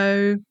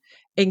slow,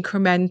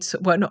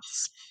 incremental. Well,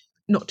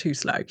 not too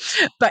slow,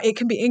 but it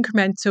can be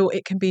incremental.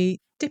 It can be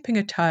dipping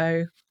a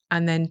toe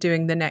and then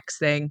doing the next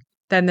thing,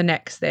 then the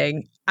next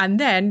thing. And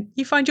then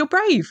you find you're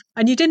brave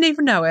and you didn't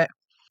even know it.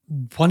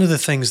 One of the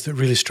things that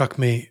really struck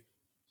me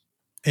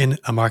in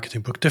a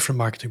marketing book, different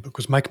marketing book,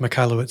 was Mike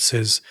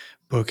Michalowicz's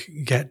book,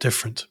 Get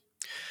Different,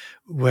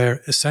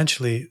 where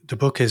essentially the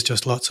book is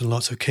just lots and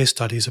lots of case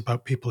studies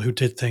about people who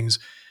did things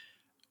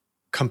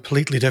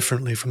completely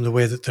differently from the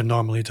way that they're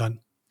normally done.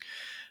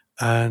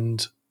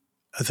 And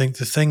I think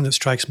the thing that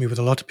strikes me with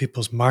a lot of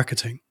people's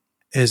marketing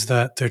is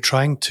that they're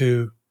trying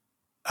to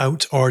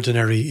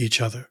out-ordinary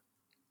each other,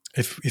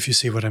 if you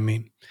see what I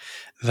mean.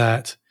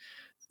 That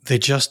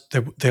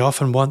they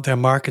often want their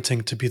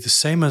marketing to be the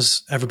same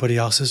as everybody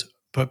else's,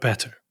 but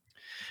better,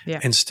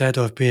 instead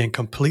of being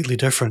completely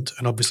different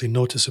and obviously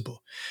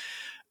noticeable.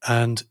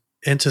 And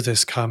into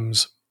this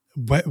comes,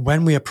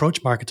 when we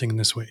approach marketing in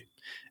this way,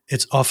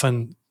 it's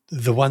often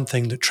the one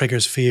thing that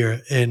triggers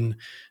fear in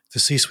the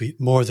C-suite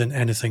more than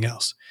anything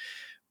else.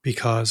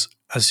 Because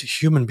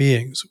as human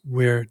beings,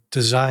 we're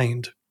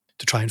designed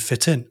to try and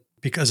fit in,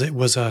 because it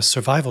was a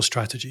survival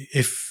strategy.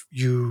 If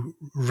you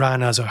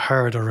ran as a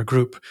herd or a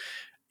group,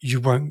 you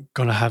weren't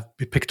going to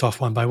be picked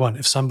off one by one.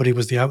 If somebody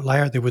was the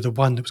outlier, they were the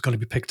one that was going to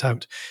be picked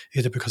out,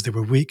 either because they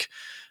were weak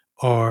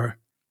or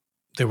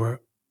they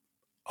were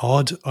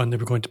odd and they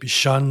were going to be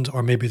shunned,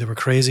 or maybe they were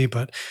crazy.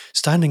 But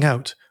standing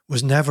out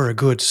was never a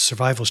good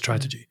survival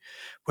strategy.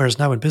 Whereas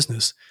now in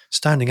business,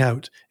 standing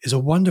out is a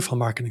wonderful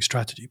marketing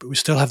strategy, but we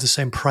still have the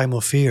same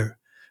primal fear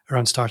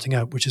around starting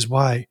out, which is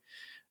why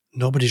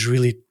nobody's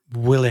really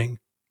willing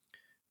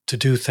to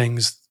do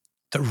things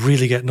that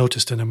really get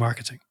noticed in their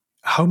marketing.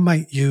 How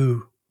might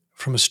you,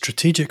 from a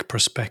strategic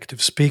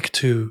perspective, speak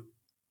to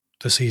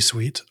the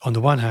C-suite on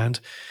the one hand,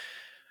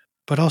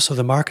 but also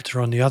the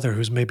marketer on the other,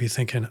 who's maybe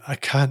thinking, I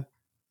can't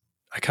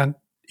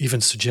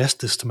even suggest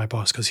this to my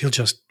boss because he'll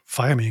just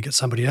fire me and get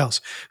somebody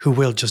else who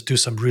will just do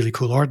some really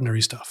cool,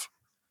 ordinary stuff?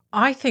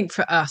 I think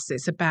for us,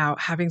 it's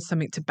about having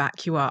something to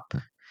back you up.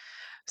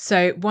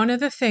 So, one of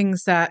the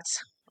things that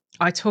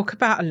I talk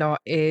about a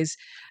lot is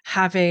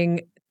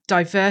having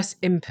diverse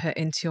input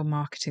into your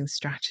marketing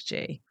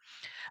strategy.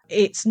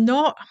 It's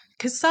not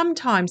because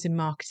sometimes in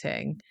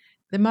marketing,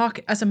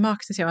 as a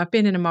marketing team, I've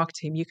been in a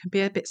marketing team, you can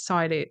be a bit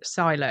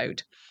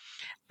siloed,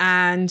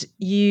 and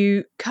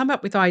you come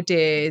up with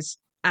ideas,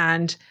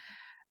 and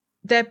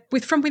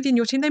from within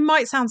your team. They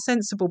might sound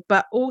sensible,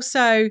 but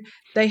also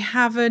they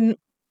haven't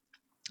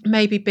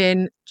maybe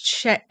been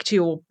checked,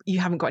 or you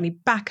haven't got any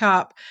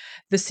backup.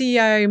 The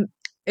CEO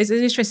is an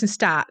interesting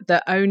stat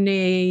that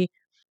only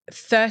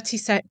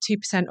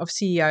 32% of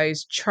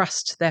CEOs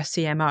trust their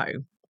CMO.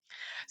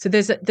 So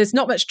there's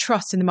not much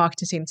trust in the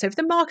marketing team. So if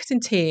the marketing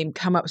team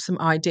come up with some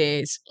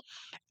ideas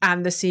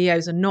and the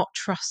CEOs are not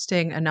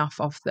trusting enough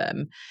of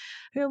them,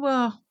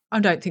 well, I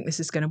don't think this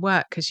is going to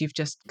work because you've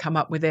just come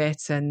up with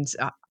it, and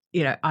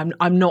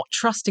I'm not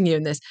trusting you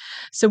in this.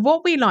 So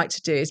what we like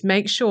to do is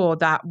make sure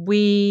that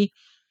we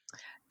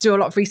do a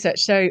lot of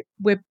research. So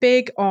we're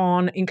big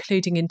on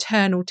including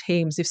internal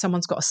teams. If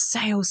someone's got a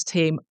sales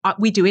team,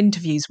 we do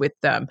interviews with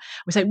them.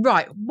 We say,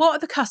 right, what are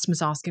the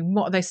customers asking?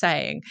 What are they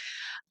saying?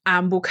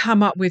 And we'll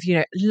come up with,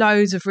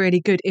 loads of really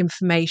good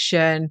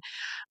information.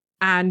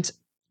 And,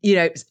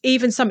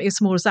 even something as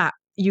small as that,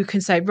 you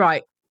can say,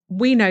 right,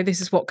 we know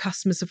this is what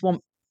customers have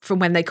want from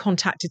when they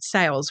contacted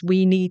sales.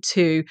 We need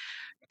to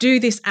do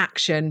this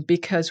action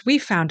because we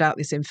found out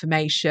this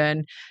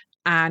information,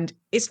 and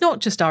it's not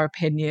just our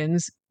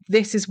opinions.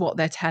 This is what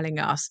they're telling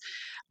us.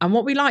 And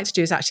what we like to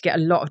do is actually get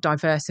a lot of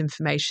diverse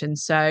information.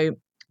 So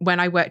when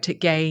I worked at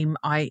Game,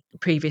 I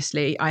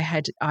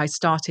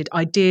started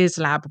Ideas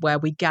Lab, where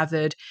we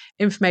gathered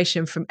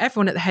information from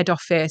everyone at the head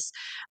office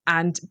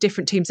and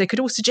different teams. They could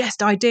all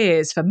suggest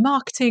ideas for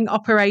marketing,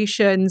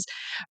 operations,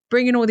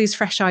 bringing all these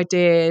fresh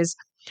ideas.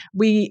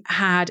 We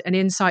had an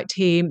insight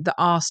team that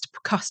asked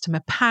customer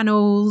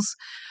panels.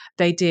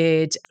 They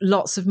did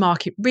lots of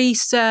market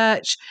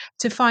research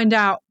to find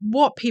out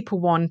what people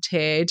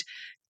wanted,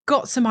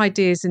 got some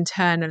ideas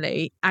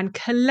internally, and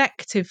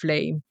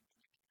collectively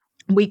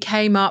we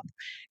came up,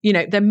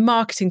 their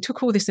marketing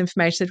took all this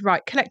information, said,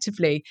 right,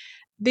 collectively,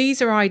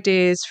 these are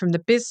ideas from the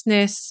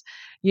business,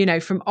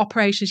 from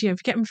operations. If you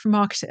get them from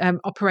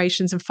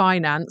operations and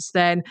finance,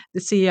 then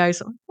the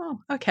CEO's, oh,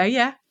 okay,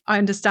 yeah, I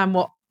understand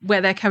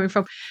where they're coming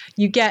from.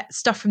 You get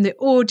stuff from the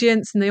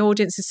audience, and the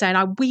audience is saying,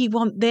 oh, we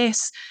want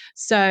this.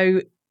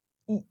 So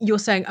you're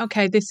saying,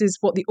 okay, this is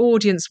what the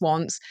audience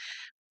wants.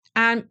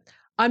 And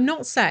I'm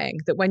not saying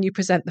that when you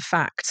present the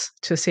facts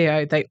to a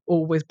CEO, they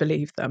always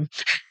believe them.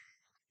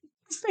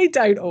 They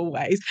don't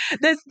always.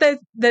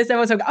 There's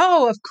always like,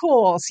 oh, of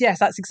course, yes,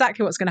 that's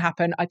exactly what's going to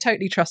happen. I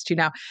totally trust you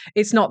now.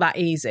 It's not that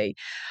easy.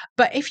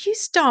 But if you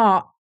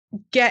start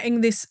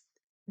getting this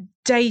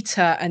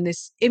data and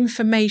this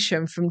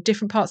information from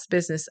different parts of the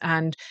business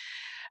and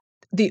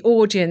the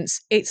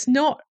audience, it's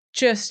not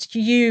just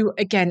you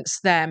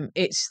against them,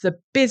 it's the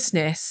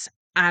business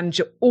and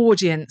your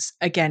audience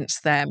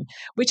against them,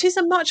 which is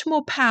a much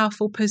more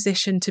powerful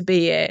position to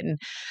be in.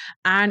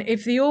 And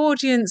if the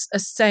audience are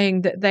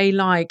saying that they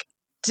like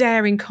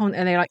daring content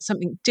and they like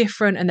something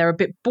different and they're a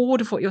bit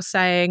bored of what you're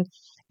saying,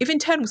 if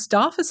internal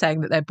staff are saying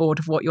that they're bored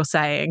of what you're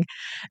saying,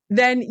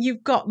 then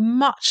you've got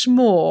much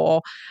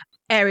more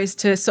areas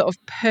to sort of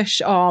push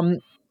on.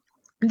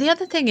 The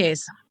other thing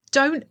is,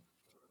 don't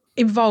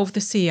involve the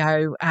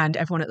CEO and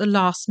everyone at the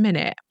last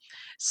minute.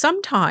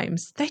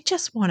 Sometimes they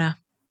just want to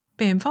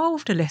be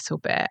involved a little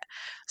bit.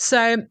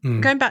 So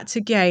going back to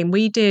Game,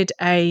 we did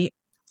a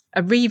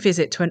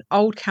revisit to an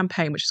old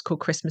campaign, which is called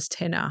Christmas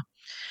Tinner.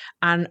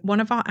 And one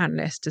of our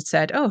analysts had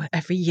said, oh,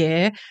 every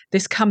year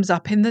this comes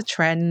up in the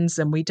trends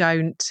and we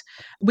don't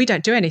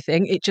do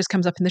anything. It just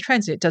comes up in the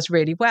trends and it does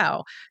really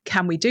well.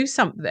 Can we do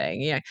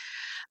something?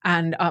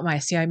 And my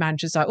SEO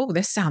manager's like, oh,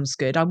 this sounds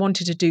good. I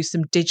wanted to do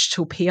some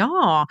digital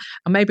PR,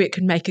 and maybe it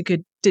could make a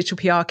good digital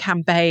PR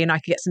campaign. I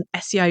could get some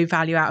SEO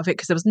value out of it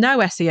because there was no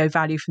SEO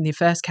value from the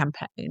first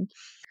campaign.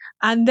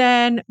 And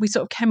then we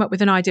sort of came up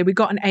with an idea. We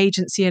got an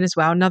agency in as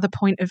well, another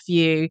point of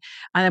view.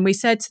 And then we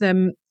said to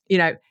them,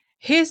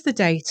 here's the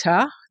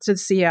data to the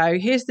CEO,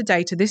 here's the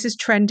data, this is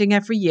trending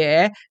every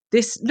year.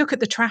 Look at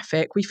the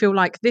traffic. We feel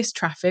like this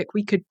traffic,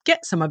 we could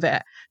get some of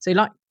it. So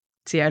like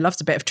CEO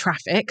loves a bit of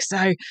traffic.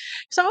 So,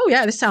 oh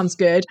yeah, this sounds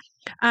good.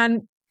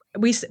 And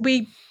we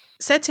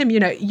said to him,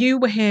 you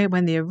were here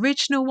when the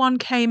original one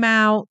came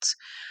out.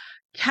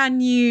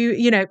 Can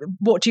you,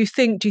 what do you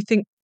think? Do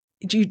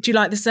you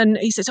like this? And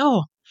he says, you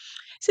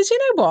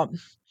know what?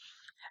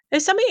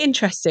 There's something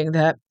interesting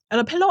that a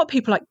lot of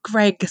people like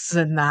Greg's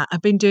and that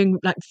have been doing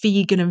like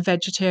vegan and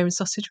vegetarian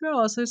sausage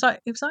rolls. So it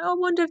was like, I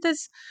wonder if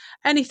there's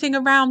anything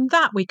around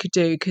that we could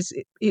do, because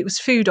it was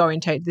food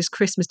orientated. This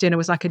Christmas dinner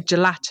was like a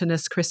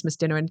gelatinous Christmas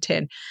dinner in a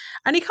tin.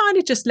 And he kind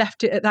of just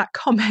left it at that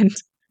comment.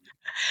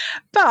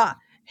 But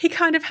he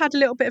kind of had a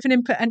little bit of an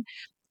input, and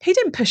he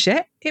didn't push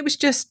it. It was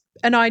just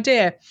an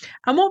idea.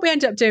 And what we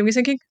ended up doing was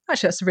thinking,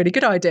 actually, that's a really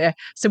good idea.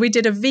 So we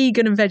did a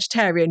vegan and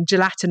vegetarian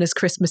gelatinous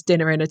Christmas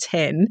dinner in a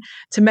tin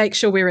to make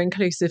sure we were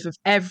inclusive of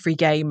every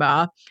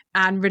gamer,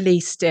 and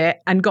released it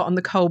and got on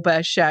the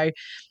Colbert show.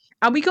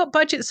 And we got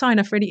budget sign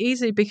off really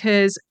easy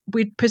because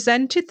we'd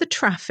presented the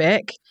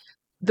traffic,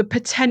 the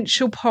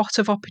potential pot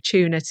of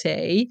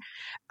opportunity.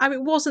 And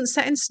it wasn't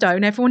set in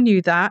stone. Everyone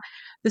knew that.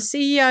 The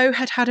CEO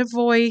had a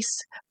voice,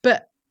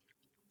 but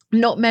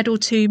not meddle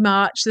too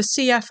much. The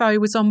CFO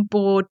was on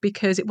board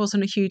because it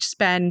wasn't a huge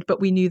spend, but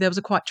we knew there was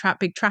a quite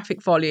big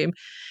traffic volume.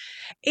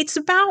 It's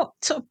about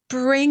sort of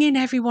bringing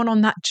everyone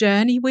on that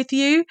journey with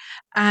you,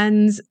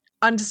 and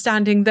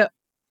understanding that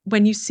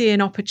when you see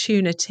an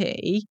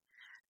opportunity,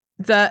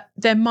 that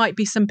there might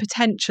be some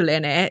potential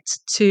in it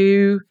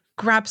to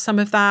grab some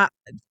of that,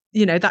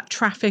 that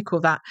traffic, or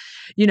that,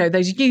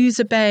 those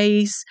user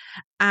base.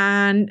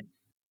 And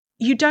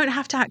you don't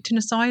have to act in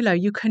a silo.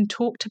 You can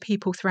talk to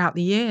people throughout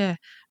the year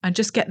and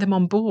just get them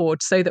on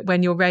board, so that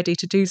when you're ready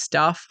to do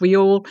stuff, we're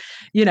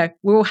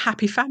all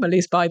happy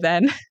families by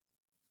then.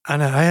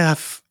 Anna, I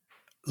have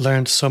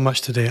learned so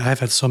much today. I've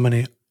had so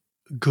many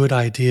good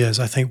ideas.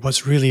 I think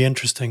what's really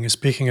interesting is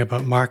speaking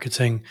about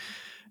marketing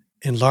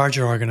in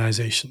larger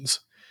organizations.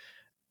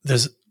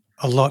 There's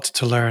a lot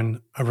to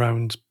learn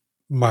around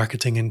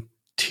marketing in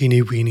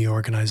teeny weeny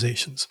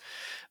organizations.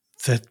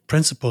 The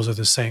principles are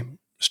the same.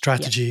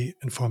 Strategy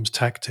informs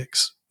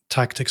tactics.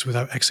 Tactics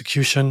without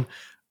execution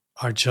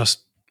are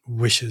just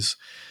wishes.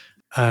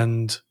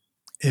 And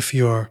if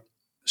your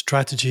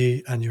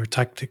strategy and your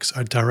tactics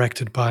are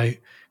directed by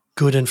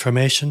good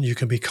information, you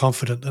can be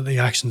confident that the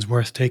action's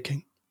worth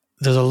taking.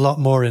 There's a lot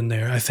more in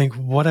there. I think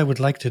what I would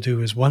like to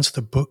do is, once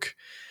the book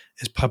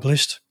is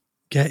published,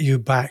 get you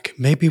back,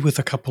 maybe with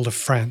a couple of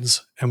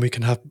friends, and we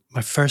can have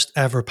my first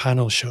ever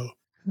panel show.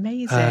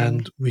 Amazing.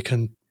 And we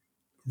can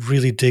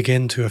really dig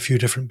into a few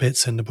different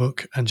bits in the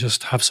book and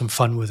just have some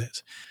fun with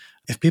it.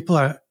 If people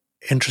are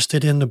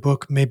interested in the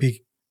book,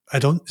 maybe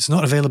it's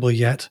not available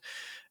yet.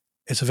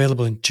 It's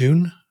available in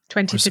June.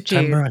 20th of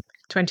September.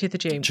 June. 20th of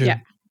June. Yeah.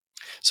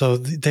 So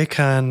they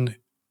can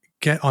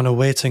get on a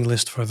waiting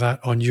list for that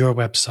on your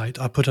website.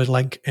 I'll put a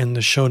link in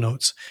the show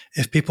notes.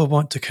 If people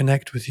want to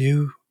connect with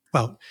you,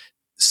 well,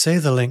 say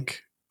the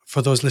link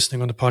for those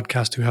listening on the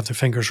podcast who have their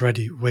fingers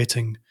ready,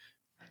 waiting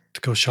to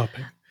go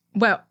shopping.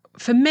 Well,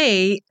 for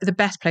me, the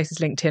best place is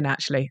LinkedIn,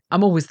 actually.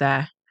 I'm always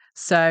there.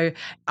 So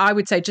I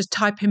would say just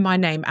type in my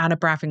name, Anna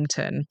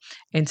Bravington,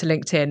 into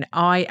LinkedIn.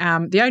 I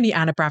am the only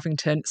Anna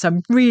Bravington, so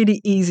I'm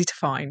really easy to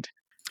find.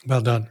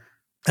 Well done.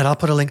 And I'll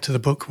put a link to the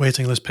book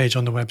waiting list page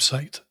on the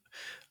website,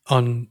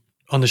 on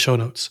the show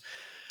notes.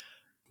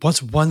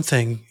 What's one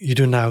thing you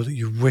do now that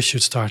you wish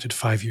you'd started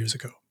 5 years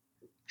ago?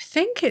 I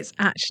think it's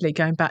actually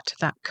going back to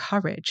that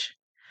courage.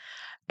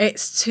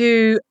 It's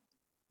to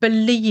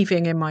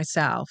believing in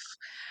myself.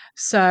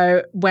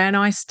 So when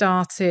I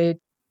started,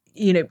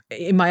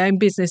 in my own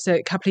business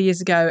a couple of years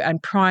ago,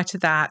 and prior to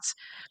that,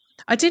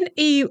 I didn't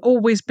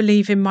always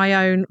believe in my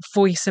own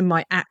voice and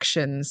my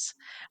actions.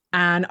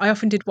 And I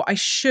often did what I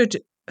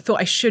thought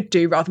I should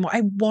do rather than what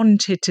I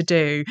wanted to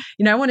do.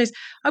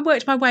 I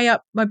worked my way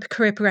up. My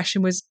career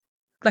progression was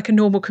like a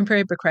normal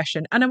career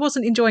progression, and I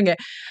wasn't enjoying it.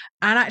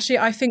 And actually,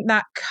 I think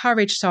that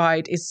courage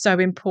side is so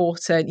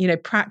important.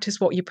 Practice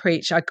what you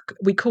preach.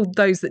 We called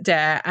those that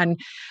dare. And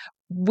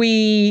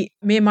me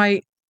and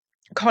my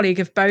colleague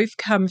have both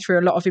come through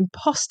a lot of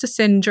imposter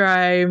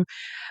syndrome,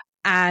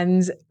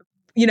 and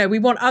we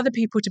want other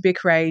people to be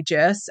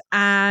courageous,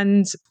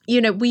 and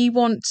we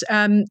want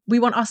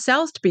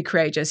ourselves to be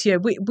courageous.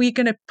 We're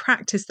going to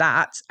practice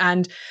that,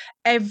 and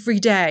every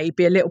day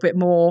be a little bit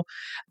more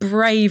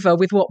braver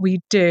with what we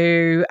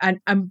do, and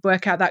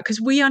work out that, because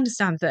we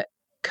understand that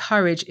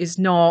courage is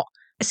not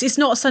a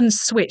sudden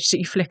switch that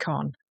you flick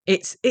on.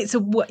 It's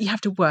you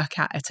have to work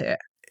at it.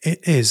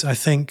 It is. I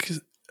think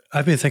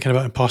I've been thinking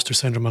about imposter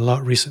syndrome a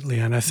lot recently,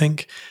 and I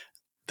think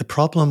the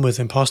problem with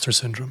imposter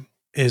syndrome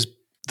is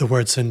the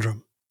word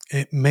syndrome.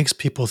 It makes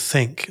people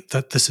think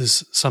that this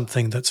is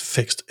something that's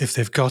fixed. If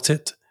they've got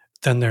it,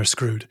 then they're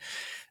screwed.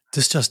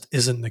 This just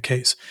isn't the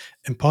case.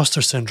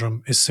 Imposter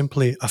syndrome is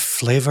simply a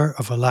flavor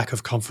of a lack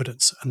of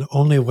confidence. And the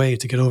only way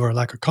to get over a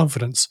lack of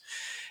confidence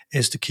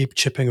is to keep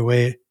chipping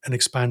away and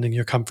expanding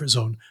your comfort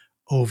zone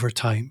over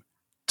time.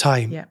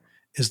 Time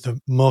is the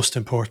most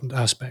important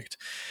aspect.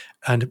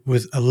 And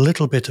with a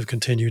little bit of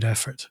continued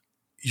effort,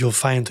 you'll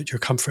find that your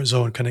comfort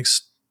zone can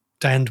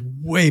extend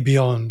way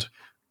beyond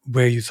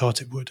where you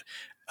thought it would.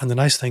 And the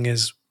nice thing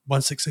is,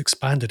 once it's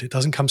expanded, it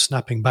doesn't come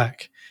snapping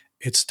back.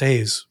 It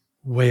stays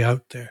way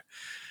out there.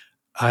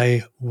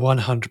 I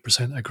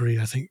 100% agree.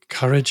 I think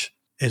courage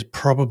is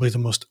probably the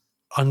most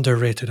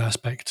underrated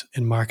aspect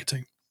in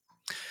marketing.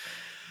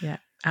 Yeah,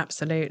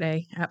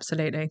 absolutely.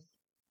 Absolutely.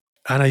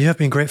 Anna, you have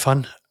been great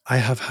fun. I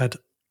have had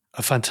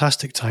a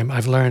fantastic time.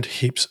 I've learned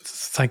heaps.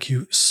 Thank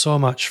you so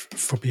much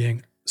for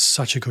being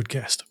such a good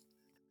guest.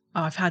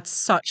 Oh, I've had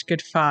such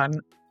good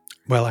fun.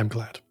 Well, I'm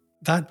glad.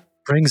 That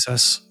brings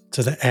us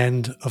to the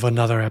end of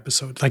another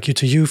episode. Thank you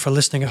to you for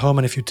listening at home.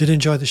 And if you did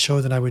enjoy the show,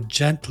 then I would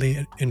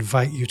gently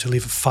invite you to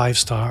leave a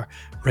 5-star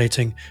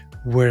rating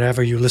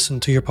wherever you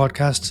listen to your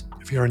podcasts.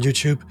 If you're on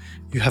YouTube,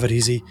 you have it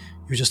easy.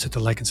 You just hit the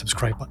like and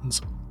subscribe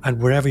buttons.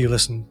 And wherever you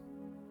listen,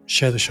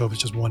 share the show with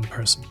just one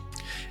person.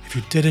 If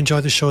you did enjoy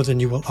the show, then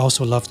you will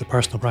also love the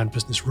Personal Brand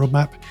Business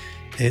Roadmap.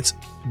 It's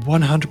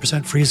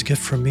 100% free as a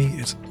gift from me.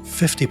 It's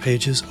 50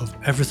 pages of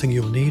everything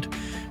you'll need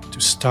to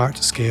start,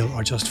 scale,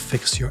 or just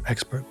fix your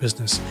expert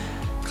business.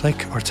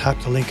 Click or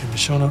tap the link in the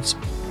show notes,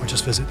 or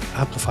just visit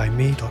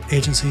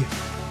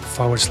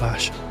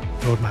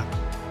amplifyme.agency/roadmap.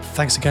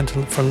 Thanks again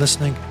for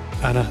listening.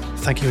 Anna,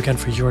 thank you again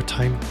for your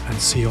time, and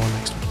see you all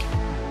next week.